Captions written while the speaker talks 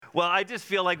Well, I just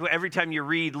feel like every time you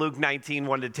read Luke 19,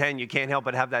 1-10, you can't help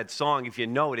but have that song. If you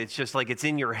know it, it's just like it's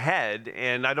in your head.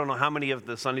 And I don't know how many of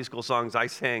the Sunday school songs I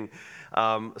sang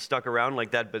stuck around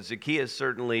like that, but Zacchaeus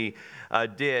certainly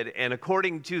did. And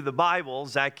according to the Bible,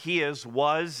 Zacchaeus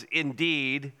was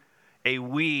indeed a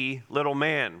wee little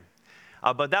man.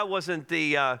 But that wasn't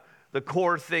the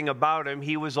core thing about him.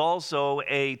 He was also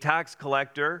a tax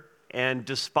collector and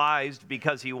despised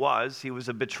because he was. He was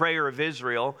a betrayer of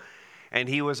Israel. And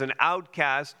he was an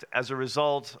outcast, as a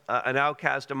result, an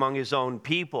outcast among his own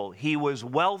people. He was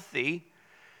wealthy,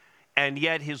 and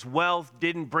yet his wealth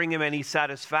didn't bring him any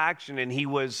satisfaction, and he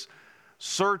was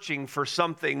searching for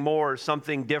something more,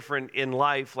 something different in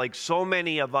life, like so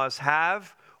many of us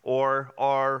have or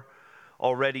are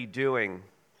already doing.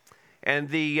 And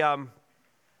the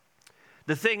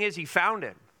thing is, he found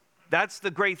it. That's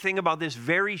the great thing about this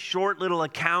very short little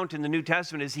account in the New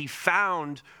Testament is he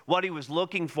found what he was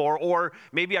looking for, or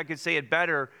maybe I could say it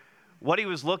better, what he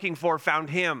was looking for found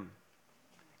him.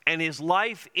 And his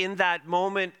life in that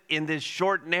moment in this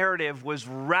short narrative was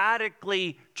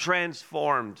radically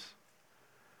transformed.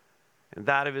 And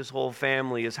that of his whole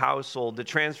family, his household, the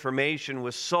transformation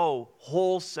was so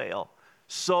wholesale,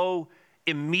 so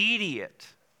immediate,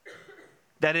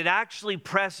 that it actually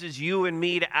presses you and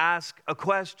me to ask a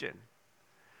question.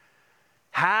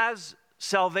 Has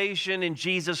salvation in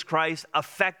Jesus Christ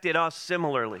affected us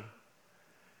similarly?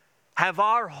 Have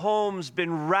our homes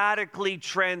been radically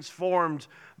transformed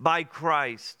by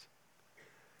Christ?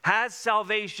 Has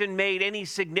salvation made any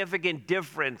significant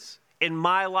difference in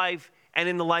my life and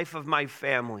in the life of my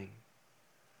family?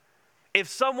 If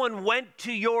someone went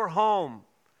to your home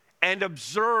and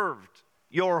observed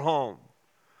your home,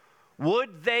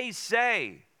 would they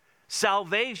say,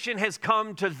 salvation has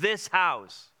come to this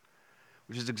house?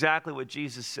 Which is exactly what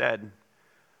Jesus said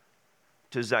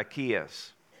to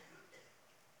Zacchaeus.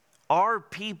 Are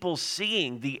people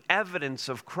seeing the evidence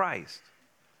of Christ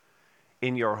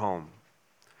in your home?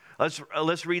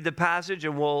 Let's read the passage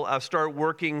and we'll start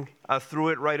working through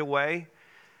it right away.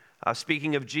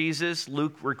 Speaking of Jesus,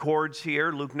 Luke records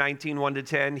here, Luke 19,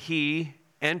 1-10, he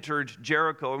entered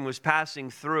Jericho and was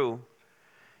passing through.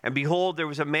 And behold, there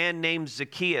was a man named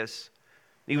Zacchaeus.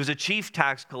 He was a chief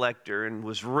tax collector and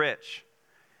was rich.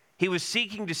 He was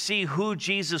seeking to see who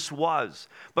Jesus was.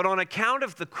 But on account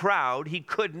of the crowd, he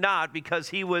could not because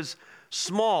he was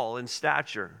small in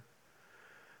stature.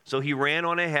 So he ran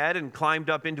on ahead and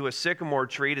climbed up into a sycamore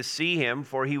tree to see him,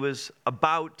 for he was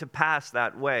about to pass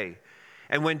that way.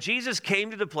 And when Jesus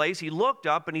came to the place, he looked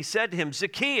up and he said to him,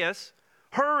 Zacchaeus,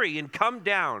 hurry and come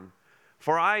down,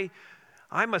 for I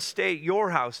must stay at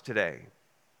your house today.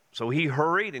 So he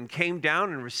hurried and came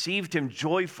down and received him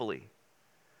joyfully.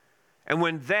 And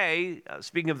when they,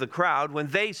 speaking of the crowd, when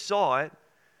they saw it,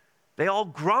 they all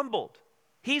grumbled.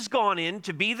 He's gone in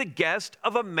to be the guest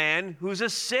of a man who's a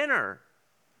sinner.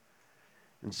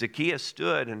 And Zacchaeus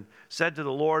stood and said to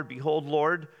the Lord, Behold,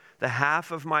 Lord, the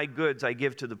half of my goods I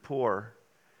give to the poor.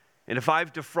 And if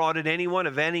I've defrauded anyone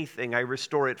of anything, I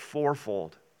restore it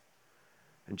fourfold.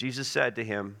 And Jesus said to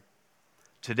him,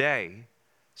 Today,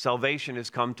 salvation has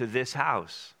come to this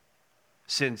house,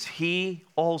 since he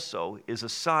also is a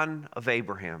son of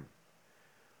Abraham.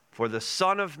 For the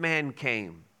Son of Man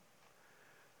came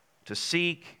to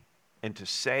seek and to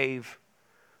save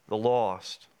the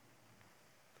lost.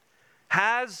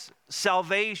 Has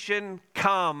salvation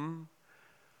come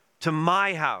to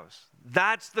my house?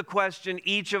 That's the question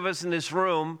each of us in this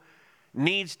room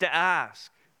needs to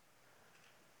ask.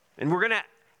 And we're going to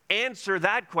answer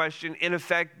that question, in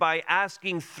effect, by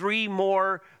asking three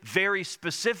more very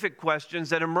specific questions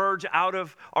that emerge out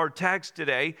of our text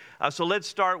today. So let's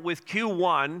start with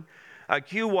Q1.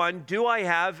 Q1, do I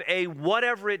have a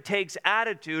whatever it takes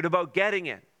attitude about getting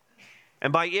it?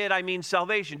 And by it, I mean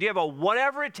salvation. Do you have a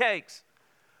whatever it takes?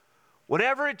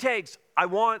 Whatever it takes, I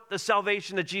want the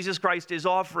salvation that Jesus Christ is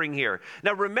offering here.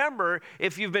 Now remember,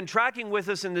 if you've been tracking with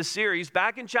us in this series,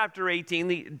 back in chapter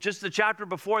 18, just the chapter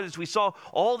before this, we saw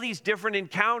all these different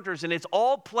encounters, and it's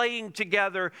all playing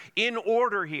together in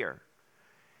order here.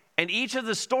 And each of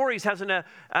the stories has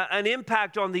an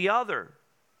impact on the other.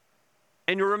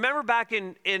 And you remember back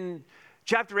in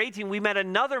chapter 18, we met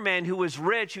another man who was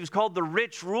rich. He was called the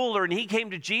rich ruler, and he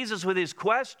came to Jesus with his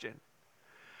question.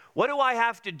 What do I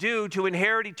have to do to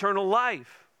inherit eternal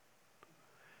life?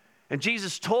 And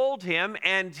Jesus told him,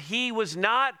 and he was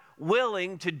not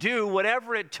willing to do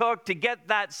whatever it took to get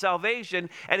that salvation.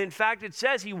 And in fact, it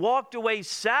says he walked away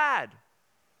sad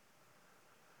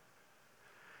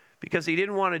because he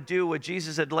didn't want to do what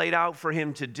Jesus had laid out for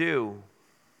him to do.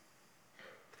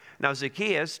 Now,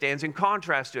 Zacchaeus stands in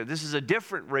contrast to it. This is a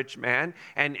different rich man,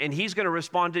 and he's going to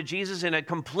respond to Jesus in a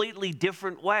completely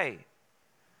different way.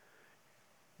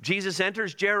 Jesus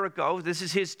enters Jericho. This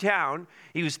is his town.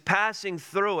 He was passing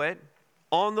through it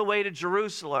on the way to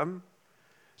Jerusalem.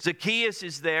 Zacchaeus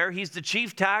is there. He's the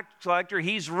chief tax collector.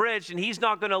 He's rich, and he's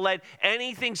not going to let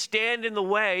anything stand in the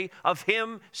way of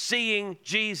him seeing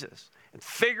Jesus and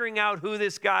figuring out who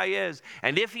this guy is,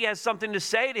 and if he has something to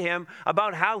say to him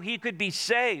about how he could be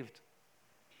saved.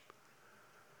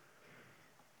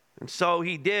 And so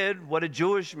he did what a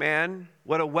Jewish man,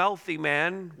 what a wealthy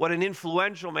man, what an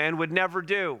influential man would never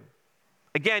do.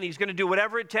 Again, he's going to do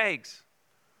whatever it takes.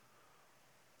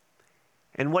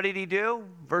 And what did he do?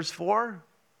 Verse 4,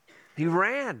 he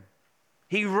ran.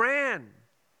 He ran.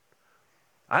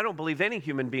 I don't believe any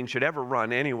human being should ever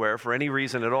run anywhere for any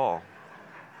reason at all.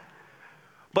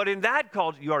 But in that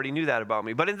culture, you already knew that about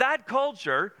me, but in that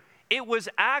culture, it was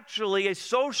actually a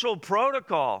social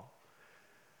protocol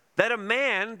that a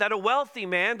man, that a wealthy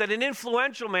man, that an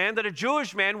influential man, that a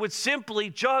Jewish man would simply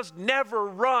just never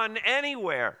run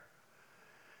anywhere.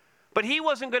 But he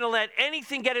wasn't going to let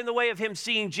anything get in the way of him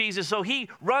seeing Jesus, so he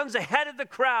runs ahead of the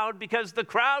crowd because the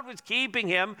crowd was keeping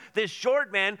him, this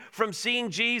short man, from seeing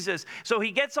Jesus. So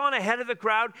he gets on ahead of the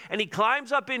crowd and he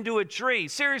climbs up into a tree.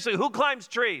 Seriously, who climbs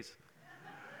trees?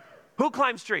 Who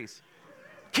climbs trees?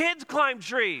 Kids climb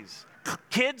trees.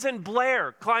 Kids and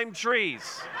Blair climb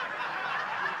trees.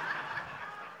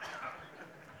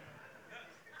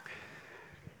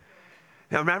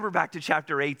 Now remember back to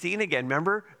chapter 18 again.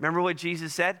 Remember what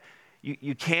Jesus said?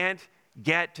 You can't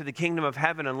get to the kingdom of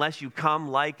heaven unless you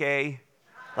come like a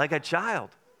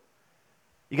child.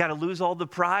 You got to lose all the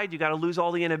pride. You got to lose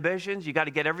all the inhibitions. You got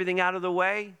to get everything out of the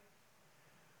way.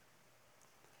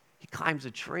 He climbs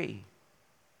a tree.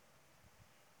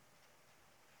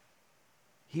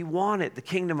 He wanted the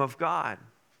kingdom of God.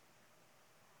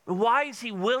 Why is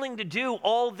he willing to do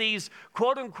all these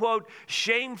quote-unquote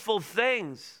shameful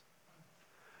things?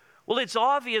 Well, it's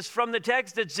obvious from the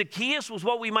text that Zacchaeus was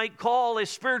what we might call a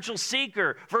spiritual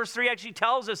seeker. Verse 3 actually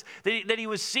tells us that he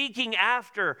was seeking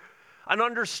after an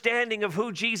understanding of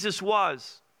who Jesus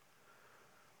was.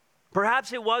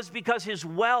 Perhaps it was because his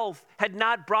wealth had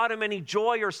not brought him any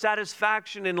joy or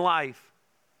satisfaction in life.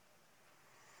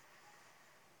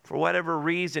 For whatever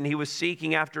reason, he was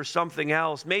seeking after something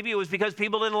else. Maybe it was because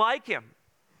people didn't like him,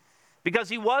 because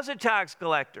he was a tax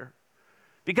collector,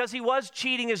 because he was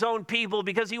cheating his own people,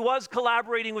 because he was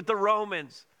collaborating with the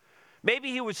Romans.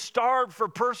 Maybe he was starved for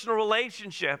personal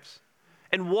relationships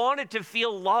and wanted to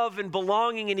feel love and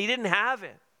belonging, and he didn't have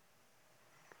it.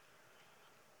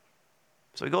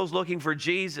 So he goes looking for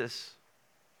Jesus.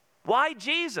 Why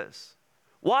Jesus?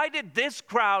 Why did this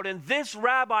crowd and this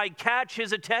rabbi catch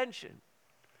his attention?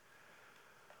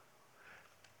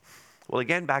 Well,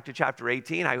 again, back to chapter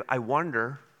 18, I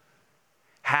wonder,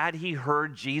 had he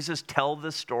heard Jesus tell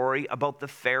the story about the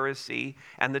Pharisee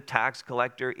and the tax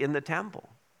collector in the temple?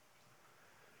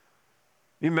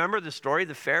 You remember the story?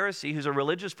 The Pharisee, who's a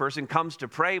religious person, comes to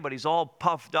pray, but he's all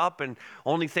puffed up and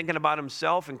only thinking about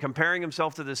himself and comparing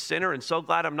himself to the sinner, and so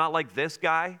glad I'm not like this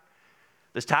guy.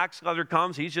 This tax collector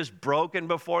comes, he's just broken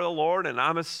before the Lord, and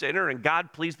I'm a sinner, and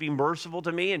God, please be merciful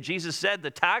to me. And Jesus said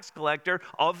the tax collector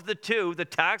of the two, the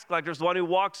tax collector is the one who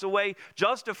walks away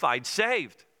justified,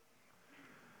 saved.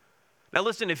 Now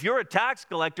listen, if you're a tax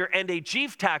collector and a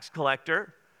chief tax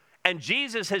collector, and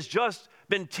Jesus has just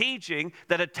been teaching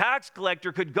that a tax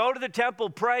collector could go to the temple,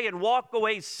 pray, and walk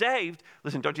away saved,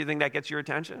 listen, don't you think that gets your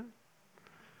attention?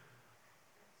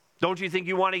 Don't you think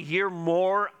you want to hear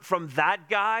more from that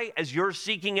guy as you're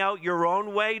seeking out your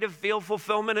own way to feel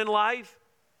fulfillment in life?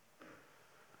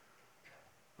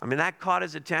 I mean, that caught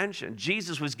his attention.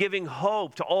 Jesus was giving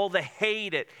hope to all the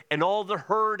hated and all the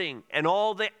hurting and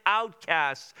all the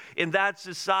outcasts in that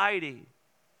society.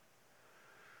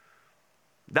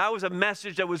 That was a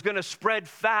message that was going to spread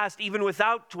fast even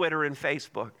without Twitter and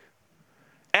Facebook.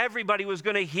 Everybody was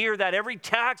going to hear that. Every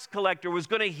tax collector was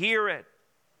going to hear it.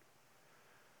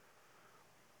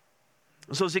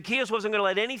 So Zacchaeus wasn't going to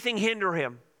let anything hinder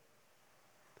him,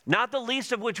 not the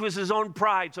least of which was his own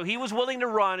pride. So he was willing to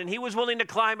run and he was willing to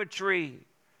climb a tree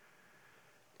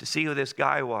to see who this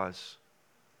guy was.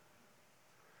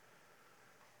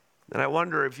 And I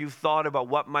wonder if you've thought about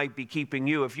what might be keeping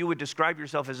you. If you would describe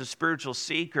yourself as a spiritual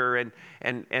seeker, and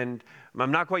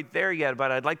I'm not quite there yet, but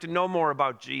I'd like to know more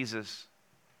about Jesus.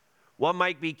 What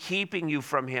might be keeping you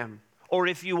from him? Or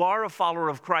if you are a follower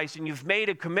of Christ and you've made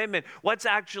a commitment, what's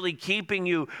actually keeping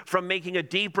you from making a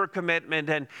deeper commitment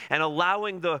and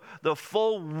allowing the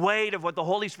full weight of what the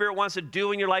Holy Spirit wants to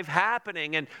do in your life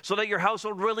happening, and so that your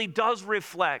household really does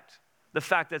reflect the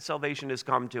fact that salvation has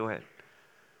come to it?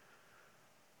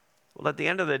 Well, at the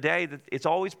end of the day, it's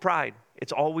always pride.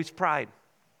 It's always pride.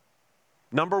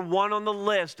 Number one on the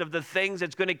list of the things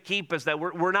that's going to keep us, that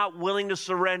we're not willing to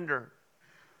surrender.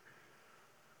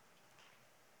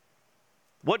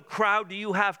 What crowd do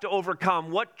you have to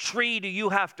overcome? What tree do you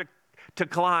have to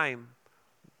climb?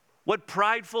 What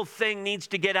prideful thing needs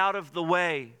to get out of the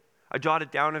way? I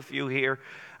jotted down a few here.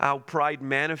 How pride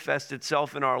manifests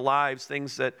itself in our lives,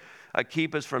 things that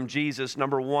keep us from Jesus.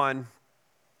 Number one,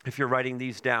 if you're writing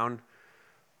these down,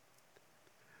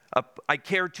 I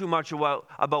care too much about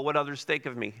what others think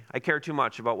of me. I care too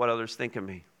much about what others think of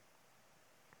me.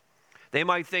 They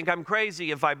might think I'm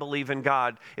crazy if I believe in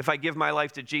God, if I give my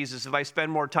life to Jesus, if I spend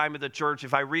more time at the church,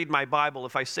 if I read my Bible,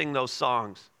 if I sing those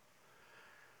songs.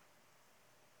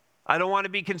 I don't want to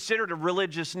be considered a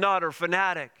religious nut or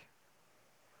fanatic.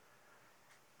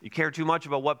 You care too much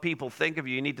about what people think of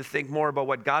you. You need to think more about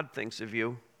what God thinks of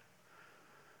you.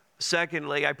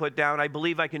 Secondly, I put down, I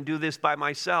believe I can do this by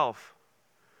myself.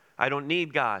 I don't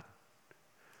need God.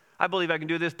 I believe I can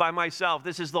do this by myself.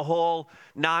 This is the whole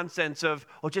nonsense of,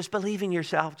 just believe in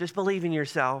yourself. Just believe in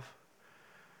yourself.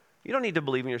 You don't need to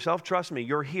believe in yourself. Trust me,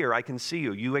 you're here. I can see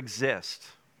you. You exist.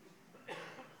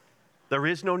 There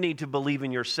is no need to believe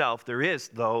in yourself. There is,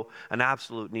 though, an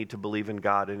absolute need to believe in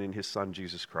God and in His Son,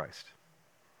 Jesus Christ.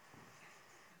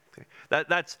 Okay.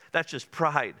 That's just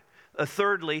pride.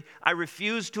 Thirdly, I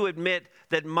refuse to admit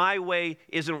that my way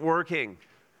isn't working.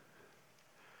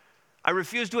 I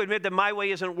refuse to admit that my way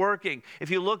isn't working.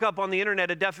 If you look up on the internet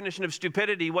a definition of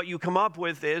stupidity, what you come up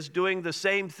with is doing the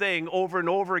same thing over and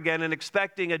over again and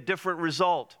expecting a different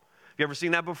result. Have you ever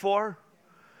seen that before?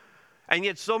 And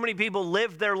yet so many people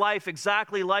live their life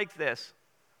exactly like this.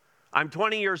 I'm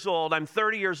 20 years old, I'm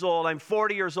 30 years old, I'm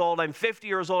 40 years old, I'm 50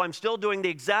 years old, I'm still doing the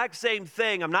exact same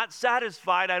thing. I'm not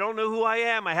satisfied, I don't know who I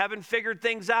am, I haven't figured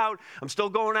things out. I'm still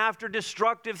going after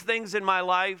destructive things in my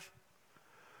life.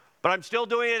 But I'm still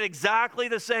doing it exactly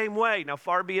the same way. Now,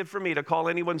 far be it from me to call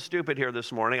anyone stupid here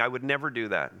this morning. I would never do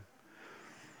that.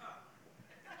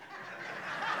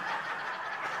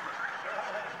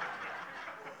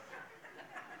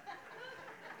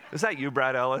 Is that you,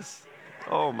 Brad Ellis?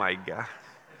 Oh, my God.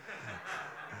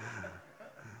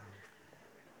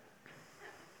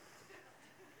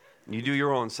 You do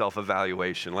your own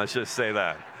self-evaluation. Let's just say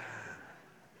that.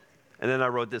 And then I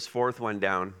wrote this fourth one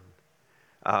down.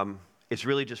 It's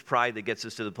really just pride that gets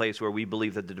us to the place where we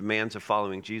believe that the demands of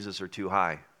following Jesus are too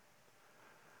high.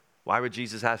 Why would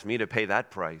Jesus ask me to pay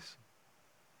that price?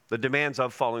 The demands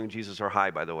of following Jesus are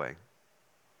high, by the way.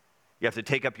 You have to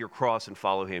take up your cross and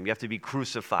follow Him. You have to be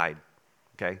crucified,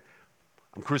 okay?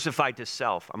 I'm crucified to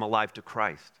self. I'm alive to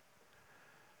Christ.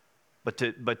 But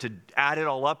to add it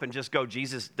all up and just go,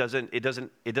 Jesus doesn't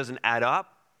add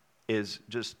up, is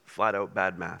just flat out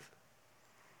bad math.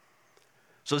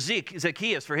 So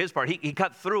Zacchaeus, for his part, he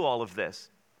cut through all of this.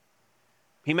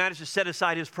 He managed to set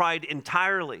aside his pride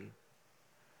entirely.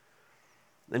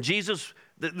 And Jesus,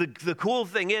 the cool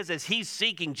thing is, as he's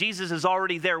seeking, Jesus is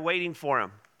already there waiting for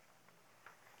him.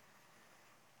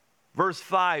 Verse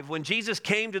 5, when Jesus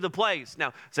came to the place.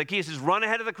 Now, Zacchaeus has run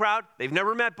ahead of the crowd. They've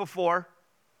never met before.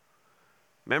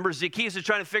 Remember, Zacchaeus is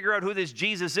trying to figure out who this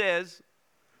Jesus is.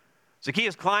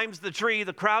 Zacchaeus climbs the tree.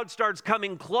 The crowd starts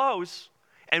coming close.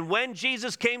 And when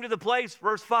Jesus came to the place,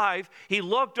 verse 5, he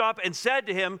looked up and said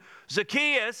to him,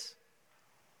 Zacchaeus,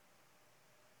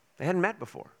 they hadn't met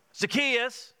before.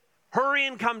 Zacchaeus, hurry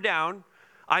and come down.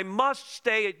 I must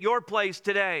stay at your place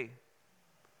today.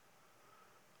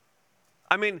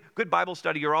 I mean, good Bible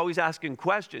study, you're always asking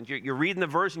questions. You're reading the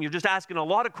verse and you're just asking a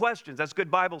lot of questions. That's good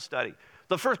Bible study.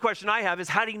 The first question I have is,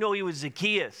 how did he know he was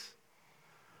Zacchaeus?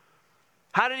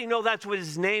 How did he know that's what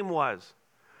his name was?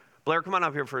 Blair, come on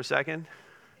up here for a second.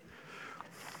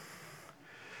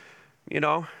 You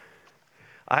know,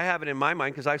 I have it in my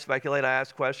mind because I speculate, I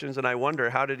ask questions, and I wonder,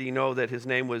 how did he know that his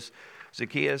name was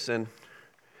Zacchaeus? And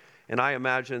I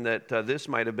imagine that this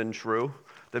might have been true,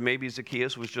 that maybe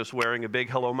Zacchaeus was just wearing a big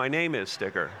 "Hello, my name is"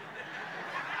 sticker.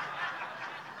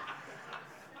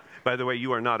 By the way,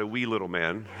 you are not a wee little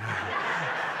man.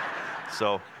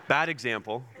 So, bad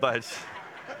example, but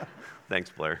thanks,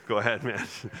 Blair. Go ahead, man.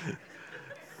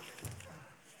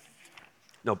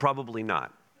 No, probably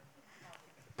not.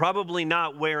 Probably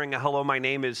not wearing a "Hello, my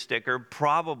name is" sticker.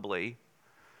 Probably,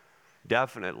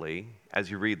 definitely,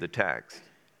 as you read the text,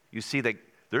 you see that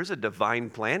there's a divine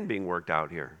plan being worked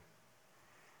out here.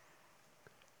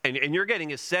 And you're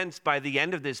getting a sense by the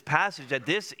end of this passage that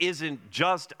this isn't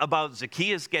just about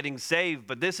Zacchaeus getting saved,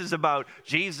 but this is about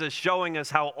Jesus showing us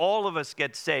how all of us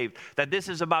get saved, that this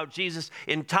is about Jesus'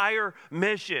 entire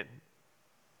mission.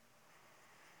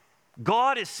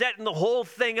 God is setting the whole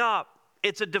thing up.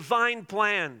 It's a divine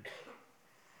plan.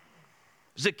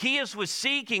 Zacchaeus was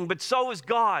seeking, but so was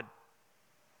God.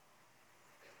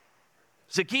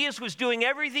 Zacchaeus was doing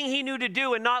everything he knew to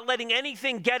do and not letting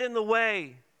anything get in the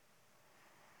way.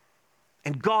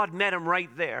 And God met him right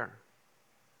there.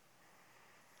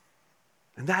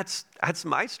 And that's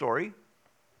my story.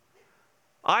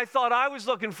 I thought I was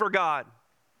looking for God.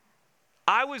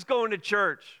 I was going to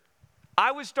church.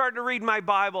 I was starting to read my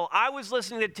Bible. I was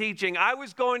listening to teaching. I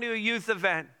was going to a youth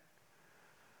event.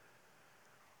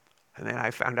 And then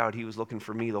I found out he was looking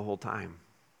for me the whole time.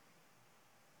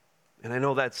 And I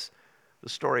know that's the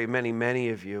story of many, many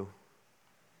of you.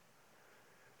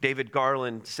 David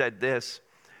Garland said this: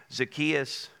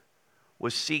 Zacchaeus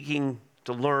was seeking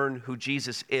to learn who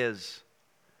Jesus is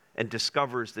and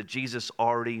discovers that Jesus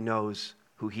already knows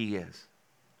who he is.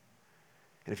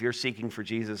 And if you're seeking for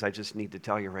Jesus, I just need to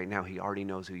tell you right now, he already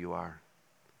knows who you are.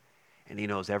 And he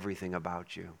knows everything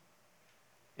about you.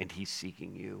 And he's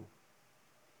seeking you.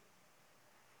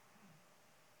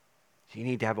 So you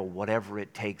need to have a whatever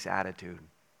it takes attitude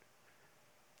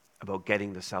about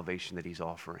getting the salvation that he's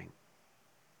offering.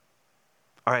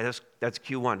 All right, that's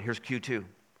Q1. Here's Q2.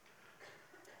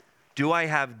 Do I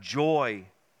have joy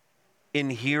in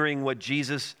hearing what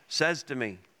Jesus says to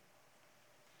me?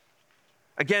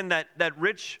 Again, that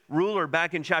rich ruler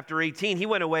back in chapter 18, he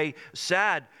went away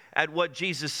sad at what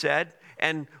Jesus said,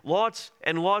 and lots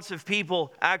of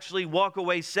people actually walk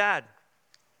away sad.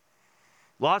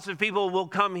 Lots of people will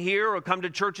come here or come to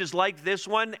churches like this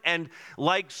one and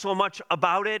like so much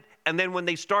about it. And then when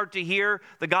they start to hear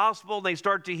the gospel, and they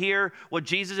start to hear what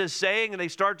Jesus is saying, and they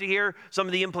start to hear some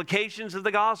of the implications of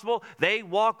the gospel, they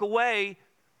walk away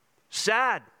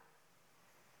sad.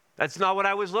 That's not what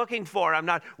I was looking for. I'm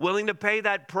not willing to pay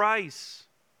that price.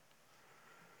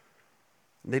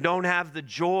 They don't have the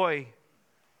joy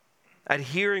at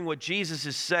hearing what Jesus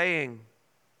is saying.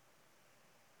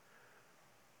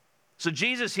 So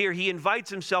Jesus here, he invites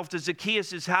himself to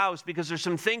Zacchaeus' house because there's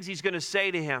some things he's going to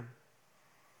say to him.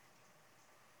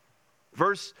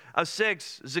 Verse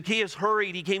 6, Zacchaeus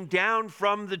hurried. He came down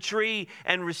from the tree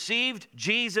and received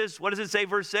Jesus. What does it say,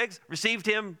 verse 6? Received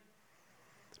him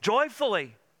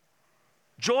joyfully.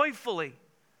 Joyfully.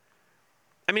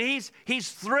 I mean,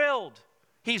 he's thrilled.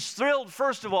 He's thrilled,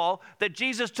 first of all, that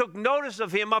Jesus took notice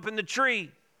of him up in the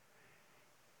tree.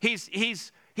 He's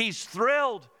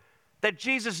thrilled that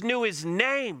Jesus knew his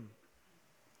name.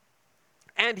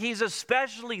 And he's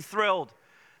especially thrilled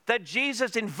that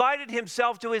Jesus invited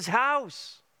himself to his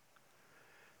house.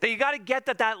 Now you got to get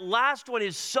that last one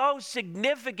is so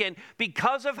significant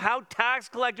because of how tax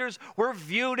collectors were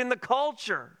viewed in the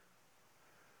culture.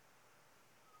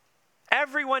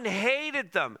 Everyone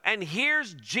hated them. And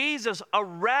here's Jesus, a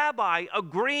rabbi,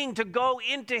 agreeing to go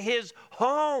into his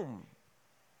home.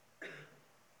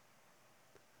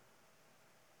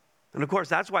 And of course,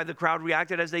 that's why the crowd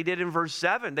reacted as they did in verse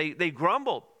 7. They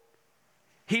grumbled.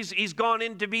 He's gone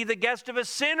in to be the guest of a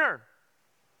sinner.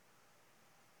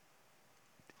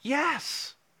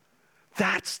 Yes,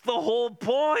 that's the whole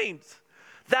point.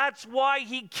 That's why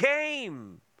he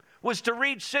came, was to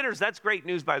reach sinners. That's great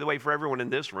news, by the way, for everyone in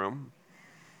this room,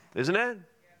 isn't it?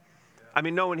 I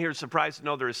mean, no one here is surprised to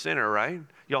know they're a sinner, right?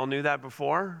 You all knew that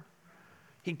before?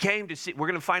 He came to see, we're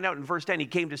going to find out in verse 10, he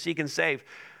came to seek and save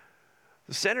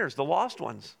the sinners, the lost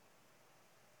ones.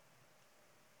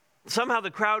 Somehow the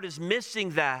crowd is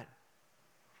missing that.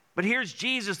 But here's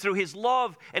Jesus through his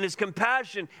love and his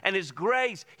compassion and his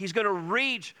grace. He's going to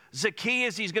reach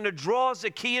Zacchaeus. He's going to draw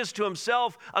Zacchaeus to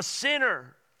himself, a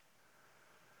sinner,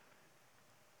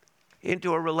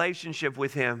 into a relationship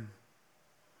with him.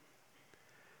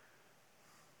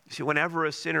 You see, whenever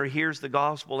a sinner hears the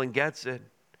gospel and gets it,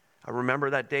 I remember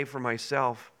that day for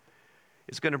myself,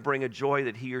 it's going to bring a joy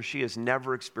that he or she has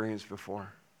never experienced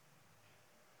before.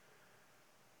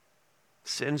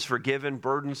 Sins forgiven,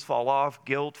 burdens fall off,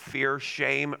 guilt, fear,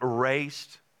 shame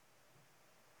erased.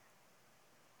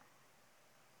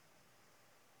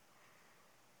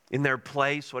 In their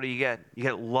place, what do you get? You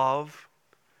get love.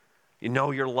 You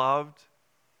know you're loved.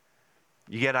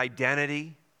 You get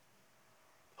identity,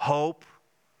 hope,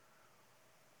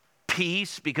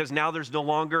 peace, because now there's no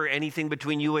longer anything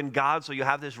between you and God, so you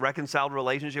have this reconciled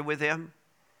relationship with him.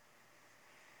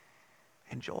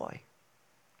 And joy.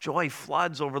 Joy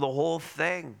floods over the whole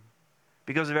thing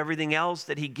because of everything else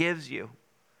that he gives you.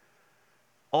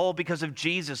 All because of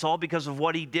Jesus, all because of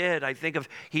what he did. I think of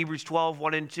Hebrews 12,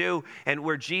 1 and 2, and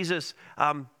where Jesus,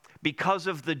 because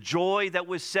of the joy that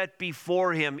was set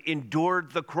before him,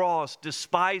 endured the cross,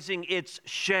 despising its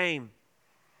shame.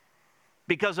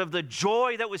 because of the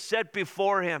joy that was set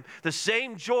before him, the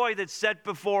same joy that's set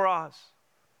before us.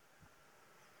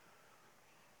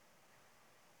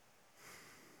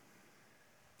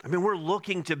 I mean, we're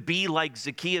looking to be like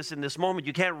Zacchaeus in this moment.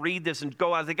 You can't read this and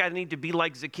go, I think I need to be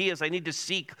like Zacchaeus. I need to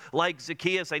seek like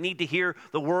Zacchaeus. I need to hear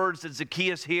the words that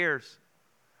Zacchaeus hears.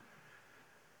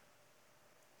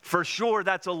 For sure,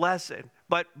 that's a lesson.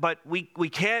 But we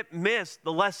can't miss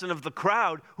the lesson of the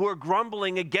crowd who are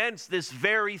grumbling against this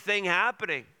very thing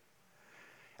happening.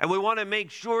 And we want to make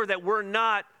sure that we're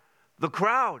not the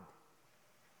crowd.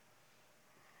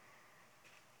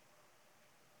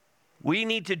 We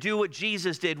need to do what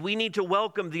Jesus did. We need to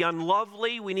welcome the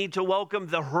unlovely. We need to welcome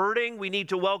the hurting. We need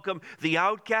to welcome the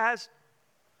outcast.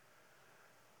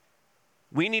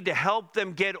 We need to help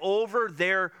them get over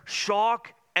their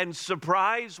shock and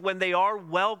surprise when they are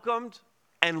welcomed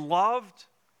and loved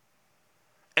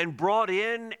and brought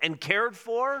in and cared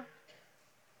for.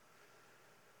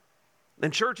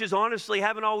 And churches honestly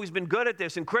haven't always been good at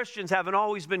this, and Christians haven't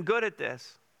always been good at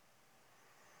this.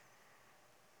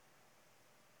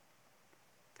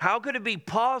 How could it be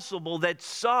possible that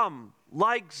some,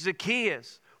 like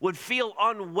Zacchaeus, would feel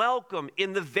unwelcome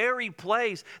in the very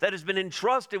place that has been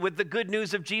entrusted with the good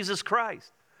news of Jesus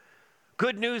Christ?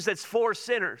 Good news that's for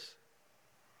sinners.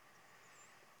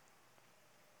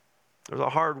 There's a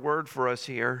hard word for us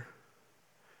here.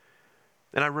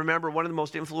 And I remember one of the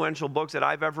most influential books that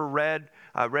I've ever read.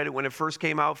 I read it when it first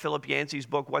came out, Philip Yancey's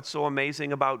book, What's So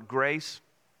Amazing About Grace?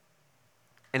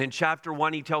 And in chapter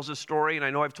 1, he tells a story, and I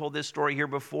know I've told this story here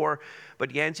before,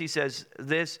 but Yancey says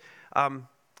this.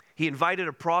 He invited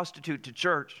a prostitute to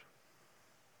church.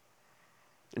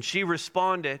 And she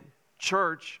responded,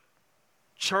 church?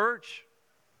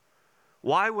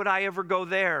 Why would I ever go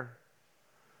there?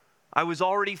 I was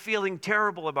already feeling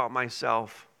terrible about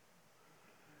myself.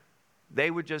 They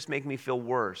would just make me feel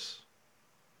worse.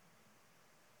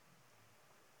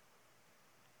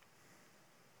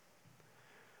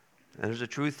 And there's a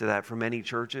truth to that for many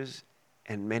churches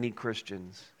and many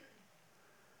Christians.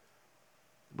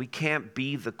 We can't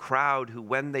be the crowd who,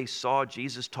 when they saw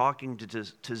Jesus talking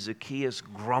to Zacchaeus,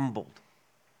 grumbled.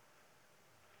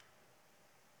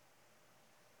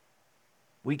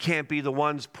 We can't be the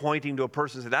ones pointing to a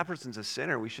person and say, that person's a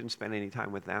sinner. We shouldn't spend any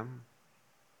time with them.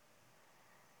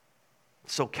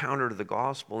 It's so counter to the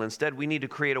gospel. Instead, we need to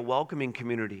create a welcoming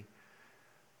community.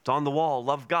 It's on the wall.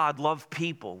 Love God, love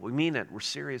people. We mean it. We're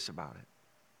serious about it.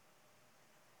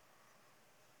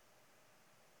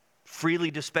 Freely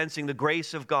dispensing the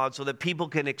grace of God so that people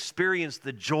can experience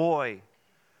the joy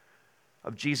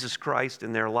of Jesus Christ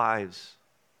in their lives.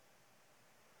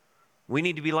 We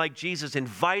need to be like Jesus,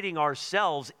 inviting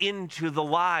ourselves into the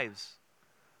lives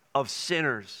of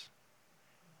sinners.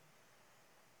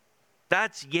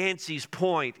 That's Yancey's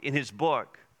point in his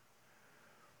book.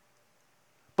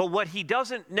 But what he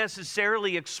doesn't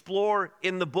necessarily explore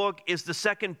in the book is the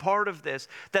second part of this,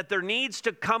 that there needs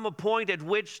to come a point at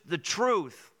which the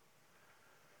truth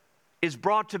is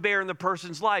brought to bear in the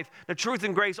person's life. Now, truth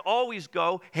and grace always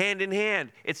go hand in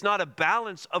hand. It's not a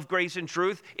balance of grace and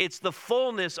truth. It's the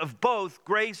fullness of both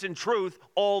grace and truth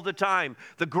all the time.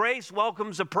 The grace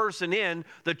welcomes a person in.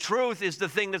 The truth is the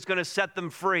thing that's going to set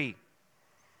them free.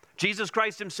 Jesus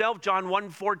Christ himself, John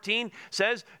 1:14,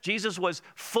 says Jesus was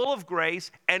full of grace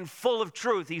and full of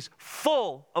truth. He's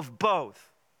full of both.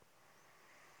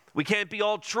 We can't be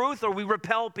all truth or we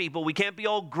repel people. We can't be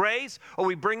all grace or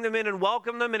we bring them in and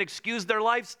welcome them and excuse their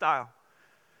lifestyle.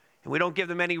 And we don't give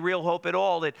them any real hope at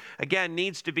all. It, again,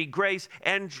 needs to be grace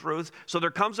and truth. So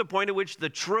there comes a point at which the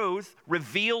truth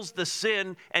reveals the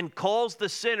sin and calls the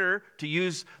sinner, to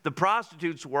use the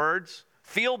prostitute's words,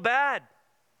 feel bad.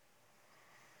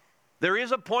 There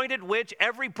is a point at which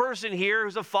every person here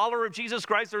who's a follower of Jesus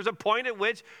Christ, there's a point at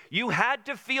which you had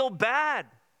to feel bad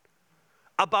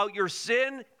about your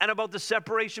sin and about the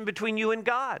separation between you and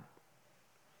God.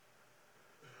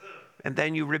 And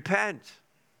then you repent.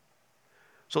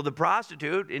 So the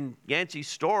prostitute in Yancey's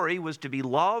story was to be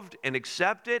loved and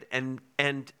accepted and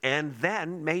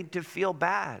then made to feel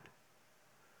bad.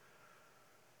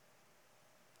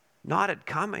 Not at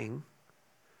coming,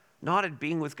 not at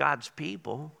being with God's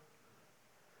people,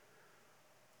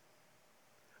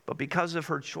 but because of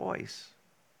her choice.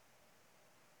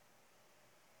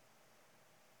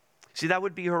 See, that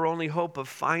would be her only hope of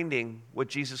finding what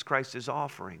Jesus Christ is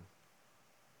offering.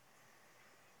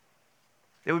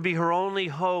 It would be her only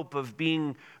hope of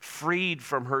being freed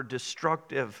from her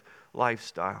destructive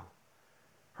lifestyle.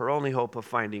 Her only hope of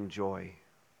finding joy.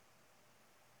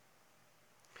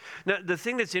 Now, the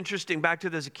thing that's interesting back to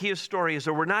the Zacchaeus story is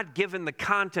that we're not given the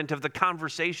content of the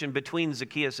conversation between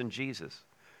Zacchaeus and Jesus.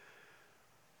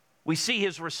 We see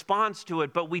his response to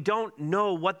it, but we don't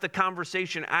know what the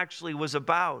conversation actually was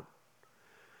about.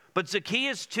 But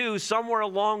Zacchaeus, too, somewhere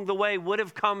along the way, would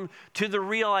have come to the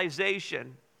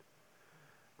realization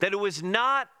that it was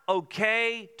not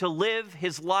okay to live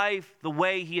his life the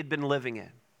way he had been living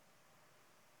it.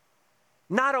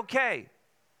 Not okay.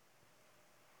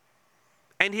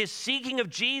 And his seeking of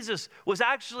Jesus was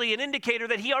actually an indicator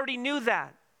that he already knew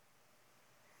that.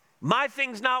 My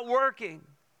thing's not working.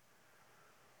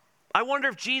 I wonder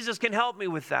if Jesus can help me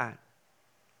with that.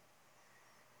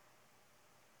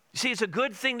 You see, it's a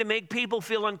good thing to make people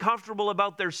feel uncomfortable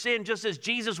about their sin, just as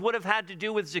Jesus would have had to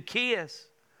do with Zacchaeus.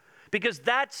 Because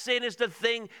that sin is the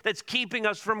thing that's keeping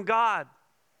us from God.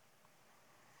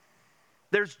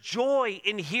 There's joy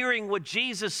in hearing what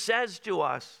Jesus says to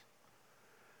us,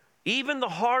 even the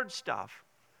hard stuff,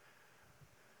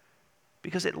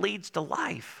 because it leads to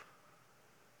life.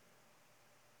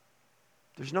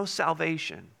 There's no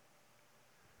salvation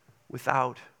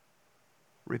without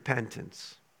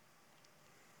repentance.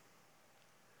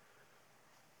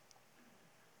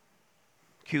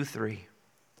 Q3,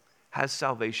 has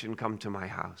salvation come to my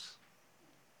house?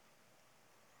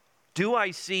 Do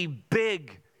I see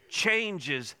big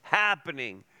changes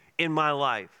happening in my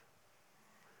life?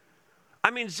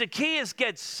 I mean, Zacchaeus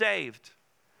gets saved.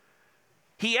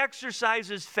 He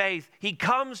exercises faith. He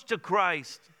comes to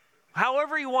Christ.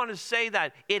 However you want to say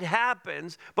that, it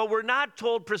happens, but we're not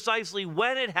told precisely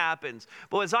when it happens.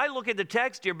 But as I look at the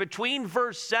text here, between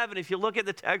verse 7, if you look at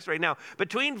the text right now,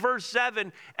 between verse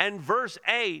 7 and verse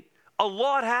 8, a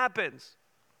lot happens.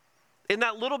 In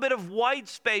that little bit of white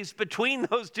space between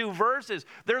those two verses,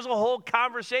 there's a whole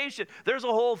conversation. There's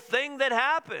a whole thing that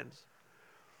happens.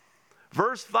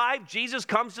 Verse 5, Jesus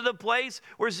comes to the place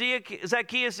where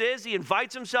Zacchaeus is. He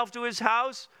invites himself to his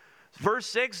house. Verse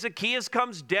 6, Zacchaeus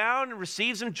comes down and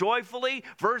receives him joyfully.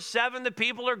 Verse 7, the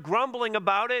people are grumbling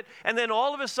about it. And then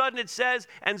all of a sudden it says,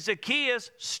 and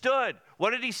Zacchaeus stood.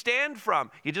 What did he stand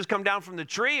from? He just come down from the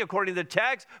tree, according to the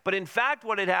text. But in fact,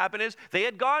 what had happened is they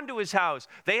had gone to his house.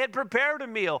 They had prepared a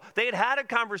meal. They had had a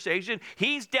conversation.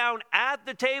 He's down at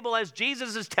the table as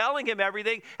Jesus is telling him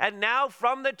everything. And now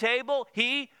from the table,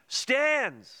 he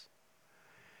stands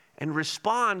and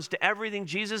responds to everything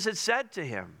Jesus had said to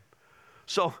him.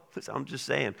 So I'm just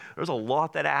saying, there's a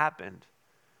lot that happened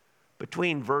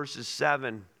between verses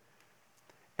 7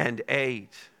 and 8.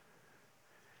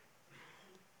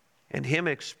 And him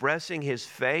expressing his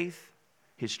faith,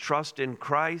 his trust in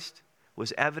Christ,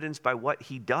 was evidenced by what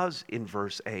he does in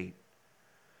verse 8.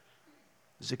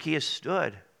 Zacchaeus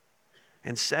stood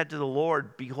and said to the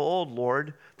Lord, "Behold,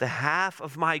 Lord, the half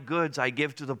of my goods I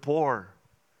give to the poor."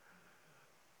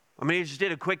 I mean, he just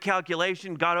did a quick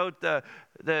calculation, got out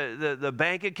the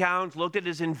bank accounts, looked at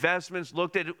his investments,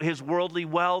 looked at his worldly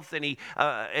wealth, and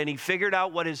he figured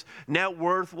out what his net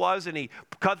worth was, and he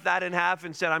cut that in half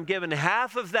and said, I'm giving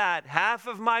half of that, half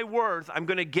of my worth, I'm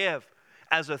going to give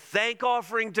as a thank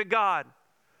offering to God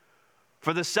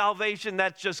for the salvation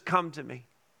that's just come to me.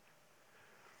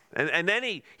 And then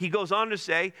he goes on to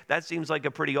say, that seems like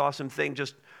a pretty awesome thing,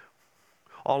 just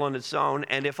all on its own.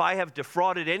 And if I have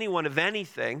defrauded anyone of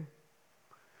anything,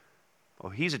 oh,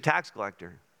 he's a tax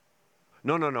collector.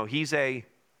 No, he's a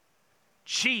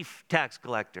chief tax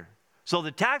collector. So the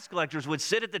tax collectors would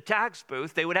sit at the tax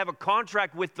booth, they would have a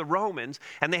contract with the Romans,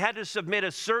 and they had to submit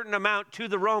a certain amount to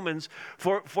the Romans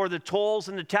for the tolls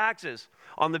and the taxes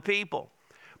on the people.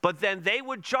 But then they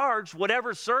would charge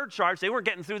whatever surcharge, they weren't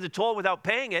getting through the toll without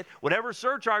paying it, whatever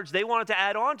surcharge they wanted to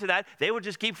add on to that, they would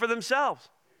just keep for themselves.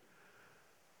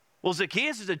 Well,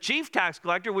 Zacchaeus is a chief tax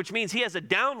collector, which means he has a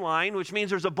downline, which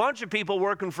means there's a bunch of people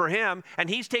working for him, and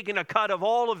he's taking a cut of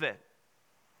all of it.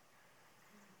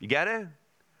 You get it?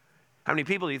 How many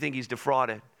people do you think he's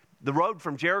defrauded? The road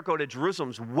from Jericho to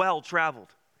Jerusalem is well traveled.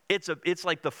 It's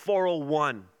like the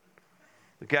 401,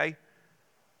 okay?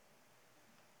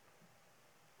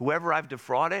 Whoever I've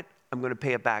defrauded, I'm going to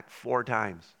pay it back 4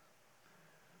 times.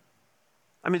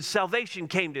 I mean, salvation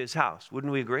came to his house.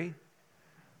 Wouldn't we agree?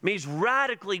 I mean, he's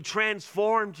radically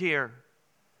transformed here.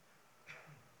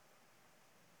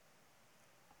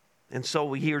 And so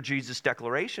we hear Jesus'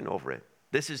 declaration over it.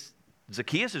 This is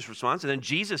Zacchaeus' response. And then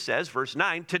Jesus says, verse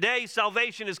 9, today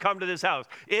salvation has come to this house.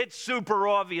 It's super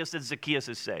obvious that Zacchaeus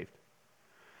is saved.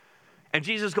 And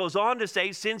Jesus goes on to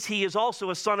say, since he is also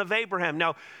a son of Abraham.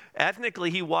 Now, ethnically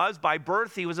he was. By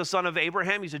birth, he was a son of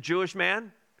Abraham. He's a Jewish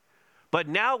man. But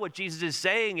now what Jesus is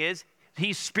saying is,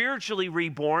 he's spiritually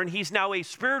reborn. He's now a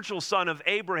spiritual son of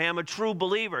Abraham, a true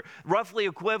believer. Roughly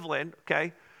equivalent,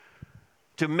 okay,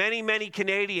 to many, many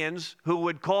Canadians who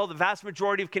would call, the vast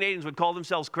majority of Canadians would call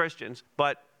themselves Christians.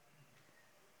 But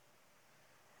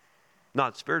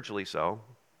Not spiritually so,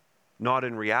 not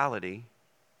in reality.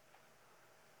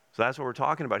 So that's what we're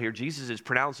talking about here. Jesus is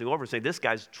pronouncing over, saying this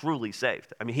guy's truly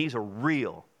saved. I mean, he's a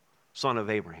real son of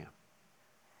Abraham.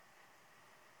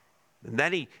 And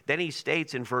then he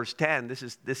states in verse 10, this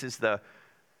is the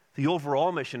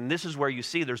overall mission. And this is where you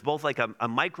see there's both like a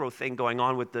micro thing going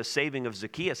on with the saving of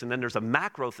Zacchaeus, and then there's a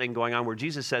macro thing going on where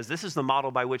Jesus says, this is the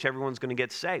model by which everyone's going to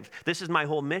get saved. This is my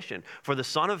whole mission. For the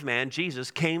Son of Man, Jesus,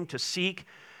 came to seek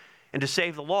and to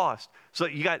save the lost. So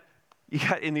you got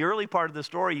in the early part of the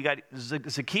story, you got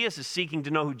Zacchaeus is seeking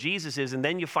to know who Jesus is, and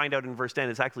then you find out in verse 10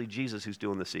 it's actually Jesus who's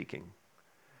doing the seeking.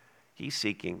 He's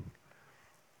seeking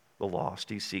the lost.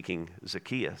 He's seeking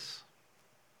Zacchaeus.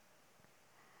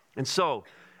 And so,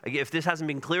 if this hasn't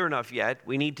been clear enough yet,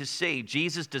 we need to see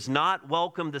Jesus does not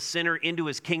welcome the sinner into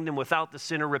his kingdom without the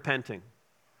sinner repenting.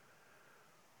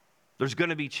 There's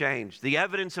going to be change. The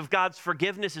evidence of God's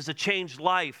forgiveness is a changed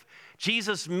life.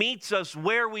 Jesus meets us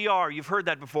where we are. You've heard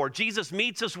that before. Jesus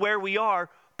meets us where we are,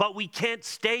 but we can't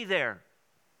stay there.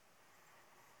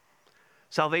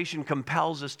 Salvation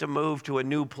compels us to move to a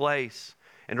new place.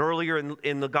 And earlier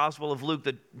in the Gospel of Luke,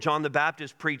 John the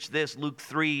Baptist preached this, Luke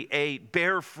 3:8,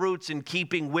 bear fruits in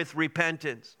keeping with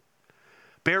repentance.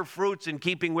 Bear fruits in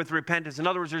keeping with repentance. In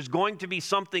other words, there's going to be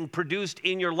something produced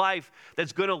in your life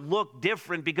that's going to look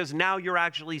different because now you're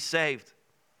actually saved.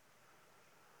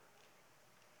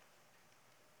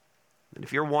 And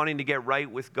if you're wanting to get right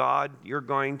with God, you're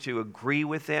going to agree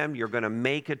with Him. You're going to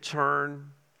make a turn.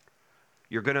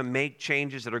 You're going to make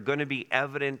changes that are going to be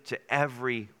evident to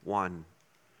everyone.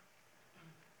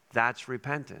 That's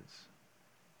repentance.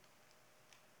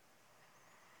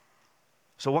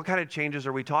 So what kind of changes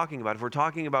are we talking about? If we're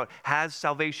talking about, has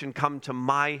salvation come to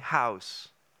my house?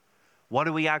 What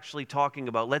are we actually talking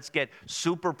about? Let's get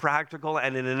super practical.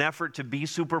 And in an effort to be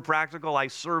super practical, I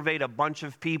surveyed a bunch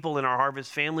of people in our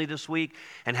Harvest family this week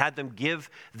and had them give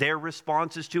their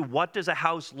responses to what does a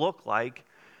house look like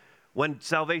when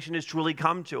salvation has truly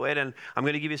come to it. And I'm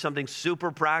going to give you something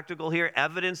super practical here.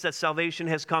 Evidence that salvation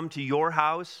has come to your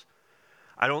house.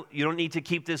 You don't need to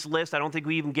keep this list. I don't think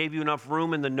we even gave you enough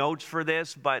room in the notes for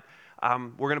this, but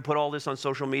we're going to put all this on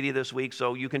social media this week,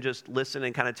 so you can just listen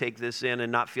and kind of take this in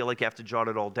and not feel like you have to jot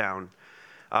it all down.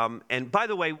 And by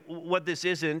the way, what this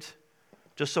isn't,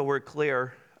 just so we're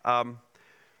clear, you're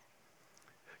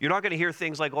not going to hear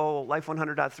things like, oh, Life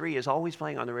 100.3 is always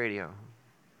playing on the radio.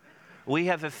 We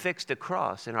have affixed a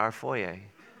cross in our foyer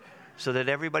so that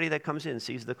everybody that comes in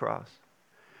sees the cross.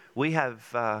 We have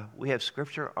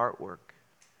scripture artwork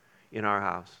in our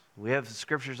house. We have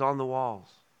scriptures on the walls.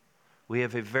 We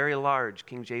have a very large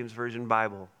King James Version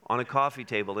Bible on a coffee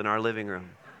table in our living room.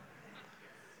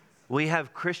 We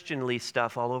have Christianly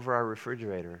stuff all over our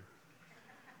refrigerator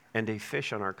and a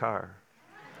fish on our car.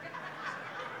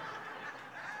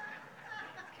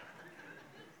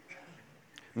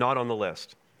 Not on the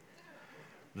list,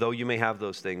 though you may have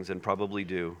those things and probably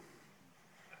do.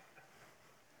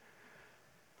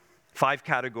 5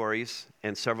 categories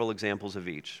and several examples of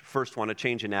each. First one, a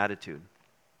change in attitude.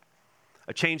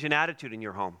 A change in attitude in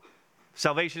your home.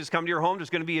 Salvation has come to your home.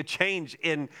 There's going to be a change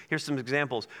in, here's some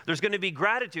examples. There's going to be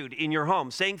gratitude in your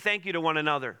home, saying thank you to one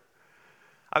another.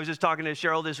 I was just talking to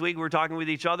Cheryl this week. We were talking with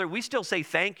each other. We still say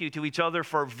thank you to each other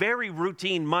for very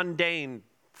routine, mundane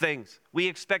things. We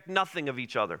expect nothing of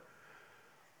each other.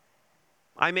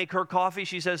 I make her coffee.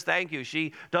 She says thank you.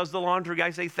 She does the laundry. I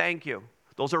say thank you.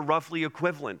 Those are roughly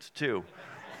equivalent, too.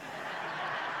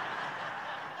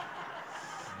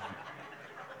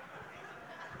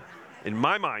 In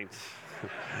my mind.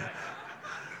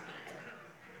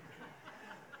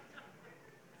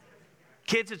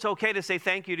 Kids, it's okay to say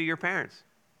thank you to your parents.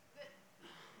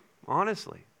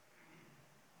 Honestly.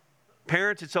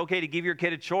 Parents, it's okay to give your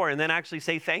kid a chore and then actually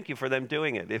say thank you for them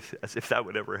doing it, as if that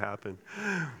would ever happen.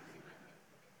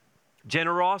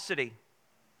 Generosity.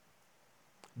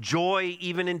 Joy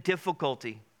even in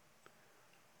difficulty.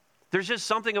 There's just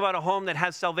something about a home that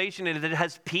has salvation in it, that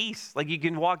has peace. Like you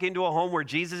can walk into a home where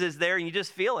Jesus is there and you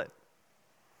just feel it.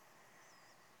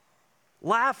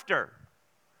 Laughter.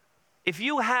 If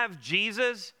you have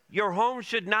Jesus, your home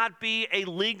should not be a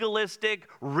legalistic,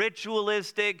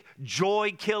 ritualistic,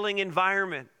 joy-killing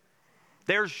environment.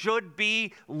 There should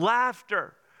be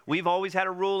laughter. We've always had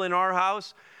a rule in our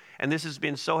house, and this has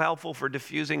been so helpful for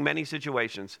diffusing many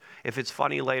situations. If it's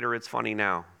funny later, it's funny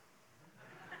now.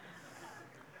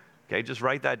 Okay, just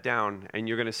write that down, and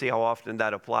you're going to see how often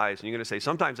that applies. And you're going to say,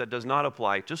 sometimes that does not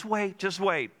apply. Just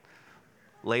wait.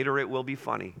 Later it will be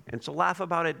funny. And so laugh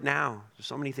about it now. There's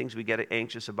so many things we get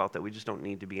anxious about that we just don't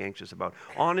need to be anxious about.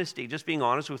 Honesty, just being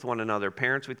honest with one another.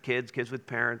 Parents with kids, kids with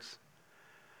parents.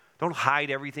 Don't hide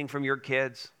everything from your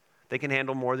kids. They can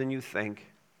handle more than you think.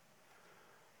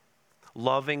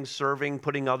 Loving, serving,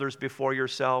 putting others before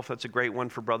yourself, that's a great one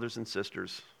for brothers and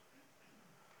sisters.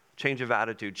 Change of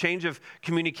attitude, change of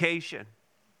communication.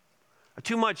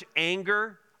 Too much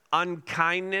anger,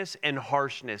 unkindness, and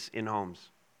harshness in homes.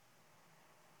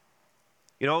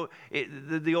 You know,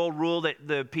 the old rule that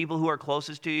the people who are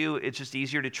closest to you, it's just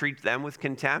easier to treat them with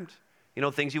contempt. You know,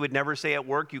 things you would never say at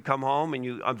work, you come home and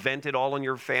you vent it all on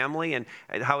your family, and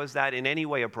how is that in any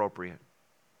way appropriate?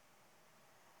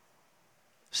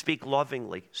 Speak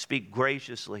lovingly, speak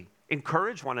graciously,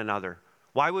 encourage one another.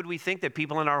 Why would we think that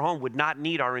people in our home would not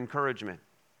need our encouragement?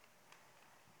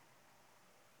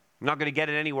 I'm not going to get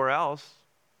it anywhere else.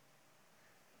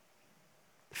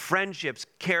 Friendships,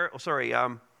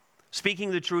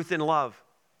 speaking the truth in love.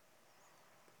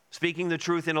 Speaking the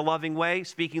truth in a loving way,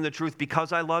 speaking the truth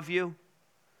because I love you.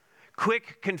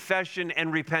 Quick confession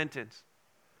and repentance.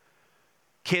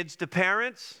 Kids to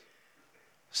parents,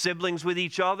 siblings with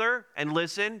each other, and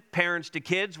listen, parents to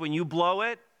kids, when you blow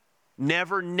it,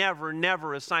 never, never,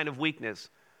 never a sign of weakness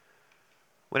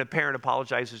when a parent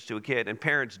apologizes to a kid, and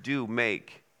parents do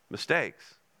make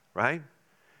mistakes, right?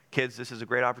 Kids, this is a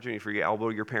great opportunity for you to elbow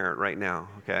your parent right now,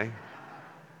 okay?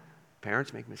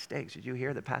 Parents make mistakes. Did you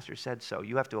hear? The pastor said so.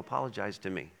 You have to apologize to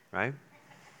me, right?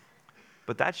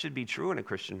 But that should be true in a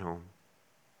Christian home.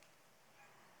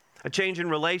 A change in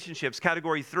relationships.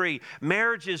 Category 3,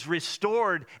 marriage is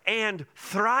restored and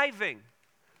thriving.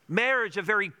 Marriage, a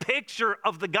very picture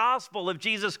of the gospel of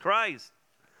Jesus Christ.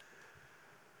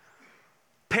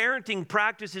 Parenting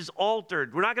practice is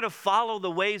altered. We're not going to follow the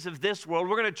ways of this world.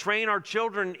 We're going to train our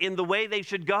children in the way they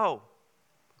should go,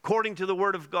 according to the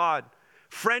Word of God.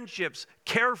 Friendships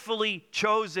carefully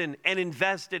chosen and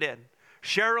invested in.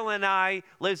 Cheryl and I,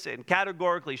 listen,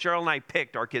 categorically, Cheryl and I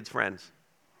picked our kids' friends.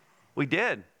 We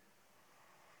did.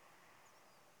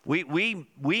 We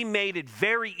made it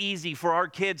very easy for our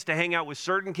kids to hang out with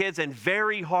certain kids and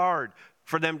very hard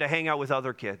for them to hang out with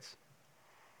other kids.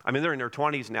 I mean, they're in their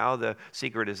 20s now. The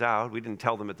secret is out. We didn't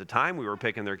tell them at the time we were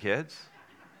picking their kids.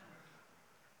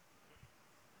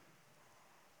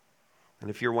 And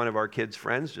if you're one of our kids'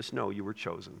 friends, just know you were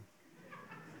chosen.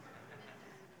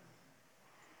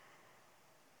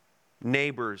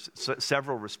 Neighbors,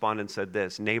 several respondents said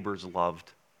this, neighbors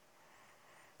loved.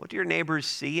 What do your neighbors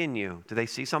see in you? Do they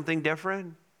see something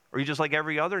different? Or are you just like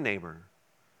every other neighbor?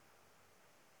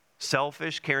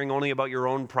 Selfish, caring only about your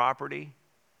own property,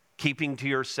 keeping to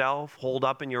yourself, holed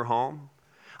up in your home?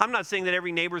 I'm not saying that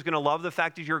every neighbor is going to love the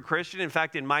fact that you're a Christian. In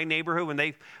fact, in my neighborhood,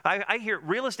 when I hear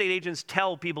real estate agents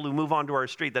tell people who move onto our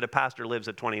street that a pastor lives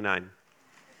at 29.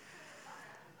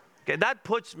 Okay, that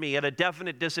puts me at a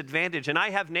definite disadvantage, and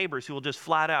I have neighbors who will just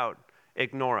flat out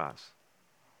ignore us.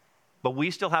 But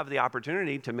we still have the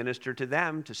opportunity to minister to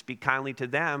them, to speak kindly to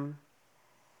them,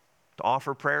 to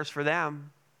offer prayers for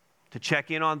them, to check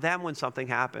in on them when something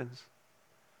happens.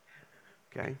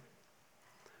 Okay?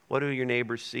 What do your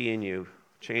neighbors see in you?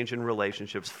 Change in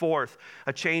relationships. Fourth,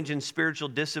 a change in spiritual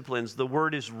disciplines. The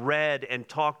word is read and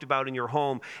talked about in your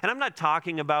home. And I'm not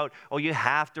talking about, you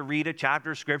have to read a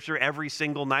chapter of scripture every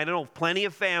single night. I know plenty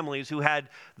of families who had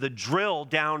the drill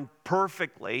down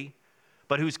perfectly,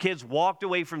 but whose kids walked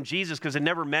away from Jesus because it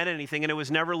never meant anything and it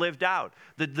was never lived out.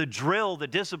 The drill, the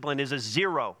discipline is a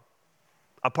 0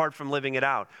 apart from living it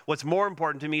out. What's more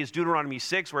important to me is Deuteronomy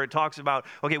 6, where it talks about,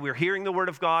 okay, we're hearing the word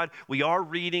of God, we are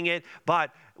reading it, but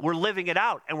we're living it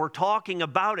out and we're talking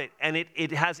about it, and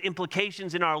it has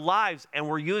implications in our lives, and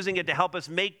we're using it to help us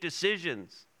make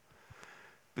decisions.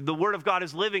 The word of God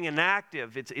is living and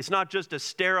active. It's not just a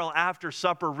sterile after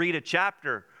supper, read a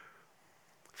chapter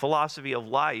philosophy of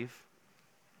life.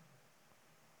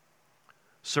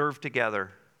 Serve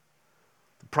together.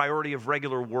 The priority of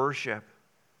regular worship.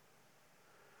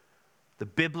 The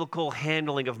biblical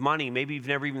handling of money. Maybe you've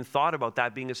never even thought about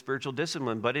that being a spiritual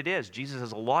discipline, but it is. Jesus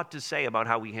has a lot to say about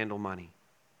how we handle money.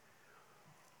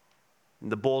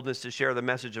 And the boldness to share the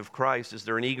message of Christ. Is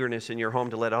there an eagerness in your home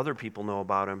to let other people know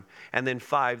about him? And then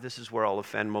 5, this is where I'll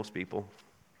offend most people.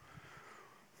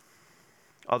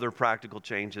 Other practical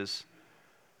changes.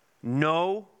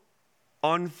 No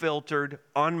unfiltered,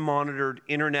 unmonitored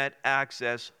internet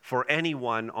access for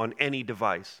anyone on any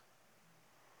device.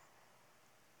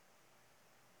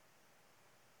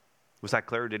 Was that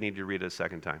clear, or did I need to read it a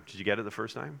second time? Did you get it the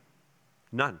first time?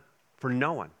 None. For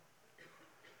no one.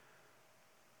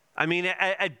 I mean,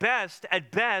 at best,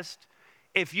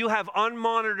 if you have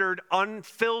unmonitored,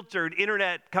 unfiltered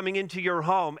internet coming into your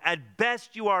home, at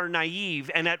best you are naive,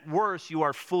 and at worst you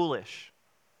are foolish.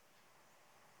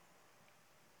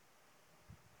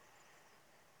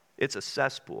 It's a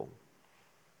cesspool.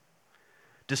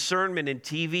 Discernment in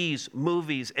TVs,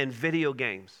 movies, and video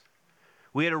games.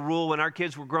 We had a rule when our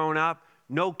kids were growing up,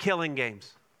 no killing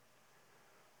games.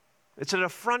 It's an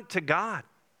affront to God.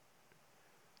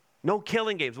 No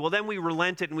killing games. Well, then we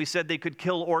relented and we said they could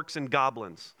kill orcs and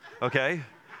goblins, okay?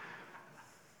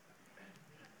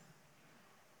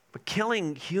 But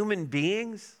killing human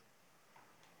beings?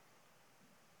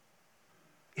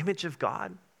 Image of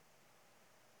God?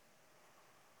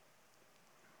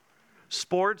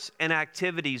 Sports and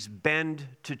activities bend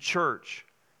to church,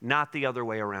 not the other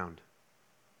way around.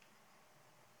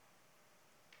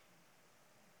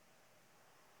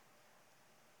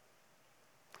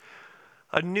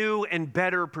 A new and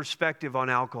better perspective on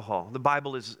alcohol. The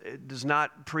Bible does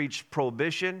not preach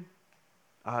prohibition.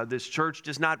 This church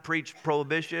does not preach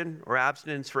prohibition or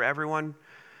abstinence for everyone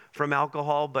from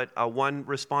alcohol, but one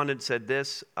respondent said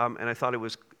this, and I thought it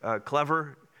was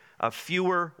clever.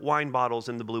 Fewer wine bottles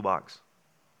in the blue box.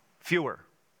 Fewer.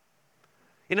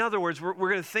 In other words, we're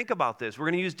going to think about this. We're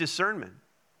going to use discernment.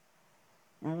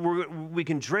 We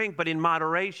can drink, but in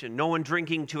moderation. No one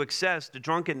drinking to excess, to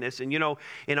drunkenness. And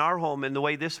in our home, and the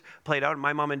way this played out,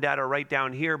 my mom and dad are right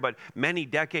down here, but many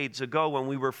decades ago when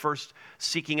we were first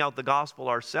seeking out the gospel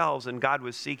ourselves and God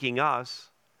was seeking us,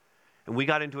 and we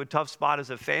got into a tough spot as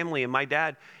a family, and my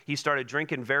dad, he started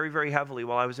drinking very, very heavily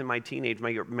while I was in my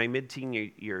mid-teen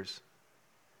years.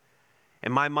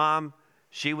 And my mom,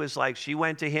 she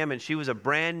went to him, and she was a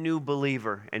brand new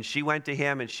believer, and she went to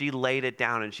him and she laid it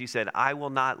down and she said, I will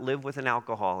not live with an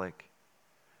alcoholic.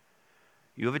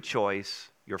 You have a choice,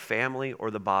 your family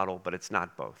or the bottle, but it's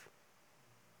not both.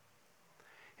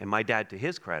 And my dad, to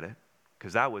his credit,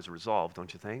 because that was resolved,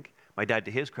 don't you think? My dad,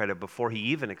 to his credit, before he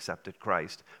even accepted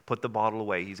Christ, put the bottle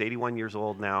away. He's 81 years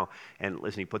old now, and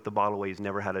listen, he put the bottle away. He's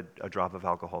never had a drop of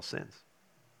alcohol since.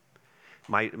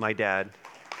 My dad,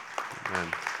 man.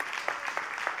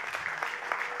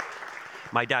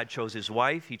 My dad chose his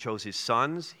wife, he chose his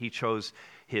sons, he chose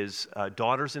his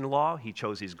daughters-in-law, he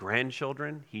chose his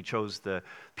grandchildren, he chose the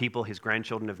people his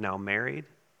grandchildren have now married.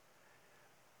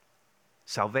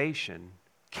 Salvation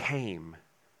came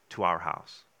to our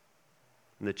house,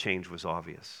 and the change was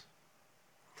obvious.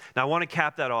 Now, I want to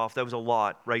cap that off. That was a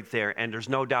lot right there, and there's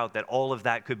no doubt that all of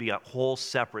that could be a whole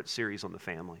separate series on the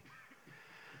family.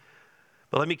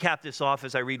 But let me cap this off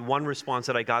as I read one response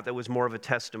that I got that was more of a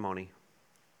testimony.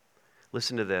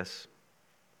 Listen to this.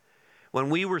 When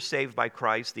we were saved by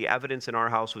Christ, the evidence in our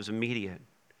house was immediate.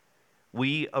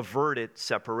 We averted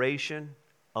separation,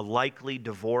 a likely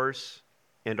divorce,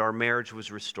 and our marriage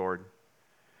was restored.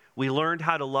 We learned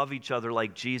how to love each other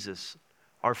like Jesus.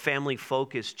 Our family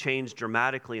focus changed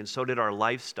dramatically, and so did our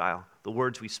lifestyle. The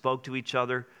words we spoke to each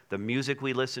other, the music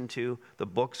we listened to, the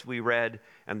books we read,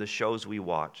 and the shows we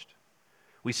watched.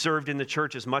 We served in the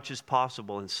church as much as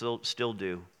possible and still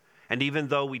do. And even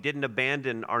though we didn't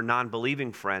abandon our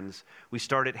non-believing friends, we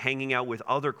started hanging out with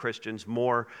other Christians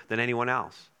more than anyone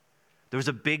else. There was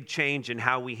a big change in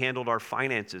how we handled our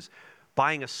finances,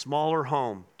 buying a smaller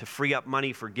home to free up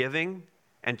money for giving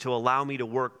and to allow me to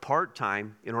work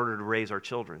part-time in order to raise our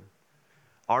children.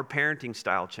 Our parenting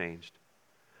style changed.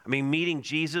 Meeting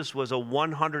Jesus was a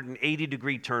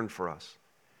 180-degree turn for us,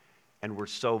 and we're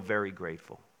so very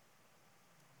grateful.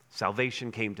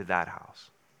 Salvation came to that house.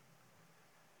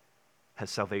 Has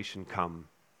salvation come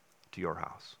to your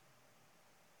house?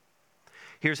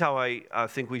 Here's how I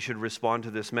think we should respond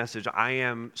to this message. I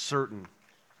am certain,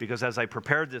 because as I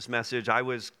prepared this message, I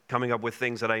was coming up with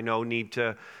things that I know need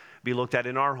to be looked at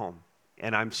in our home.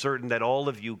 And I'm certain that all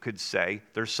of you could say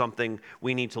there's something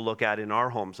we need to look at in our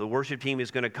homes. The worship team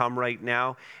is going to come right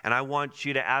now, and I want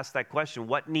you to ask that question.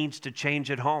 What needs to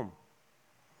change at home?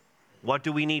 What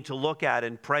do we need to look at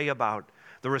and pray about?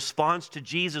 The response to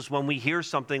Jesus when we hear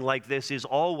something like this is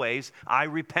always, I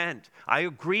repent. I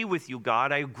agree with you,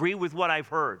 God. I agree with what I've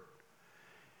heard.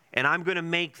 And I'm going to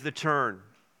make the turn.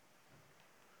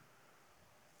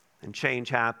 And change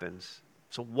happens.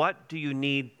 So what do you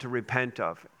need to repent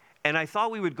of? And I thought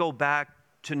we would go back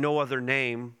to No Other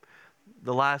Name,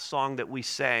 the last song that we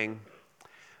sang.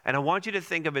 And I want you to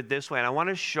think of it this way. And I want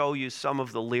to show you some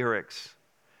of the lyrics.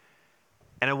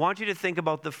 And I want you to think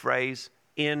about the phrase,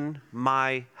 in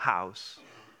my house.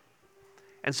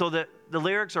 And so the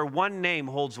lyrics are, one name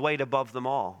holds weight above them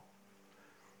all.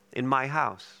 In my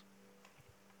house.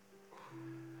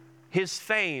 His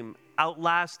fame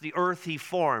outlasts the earth he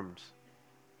formed.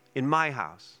 In my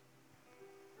house.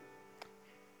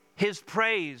 His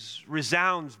praise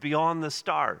resounds beyond the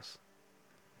stars.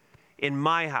 In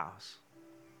my house.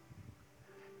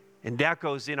 And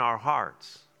echoes in our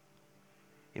hearts.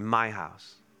 In my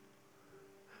house.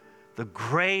 The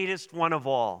greatest one of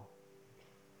all,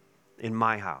 in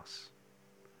my house.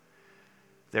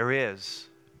 There is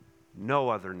no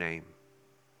other name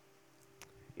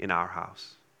in our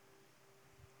house.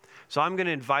 So I'm going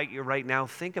to invite you right now,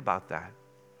 think about that.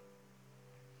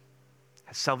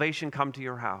 Has salvation come to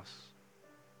your house?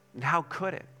 And how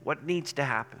could it? What needs to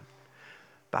happen?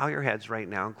 Bow your heads right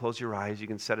now and close your eyes. You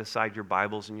can set aside your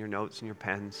Bibles and your notes and your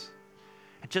pens.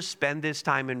 And just spend this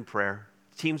time in prayer.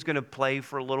 The team's going to play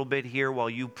for a little bit here while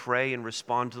you pray and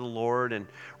respond to the Lord and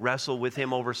wrestle with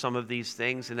Him over some of these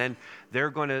things. And then they're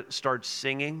going to start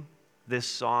singing this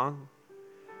song.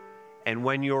 And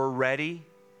when you're ready,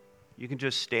 you can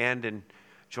just stand and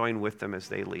join with them as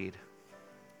they lead.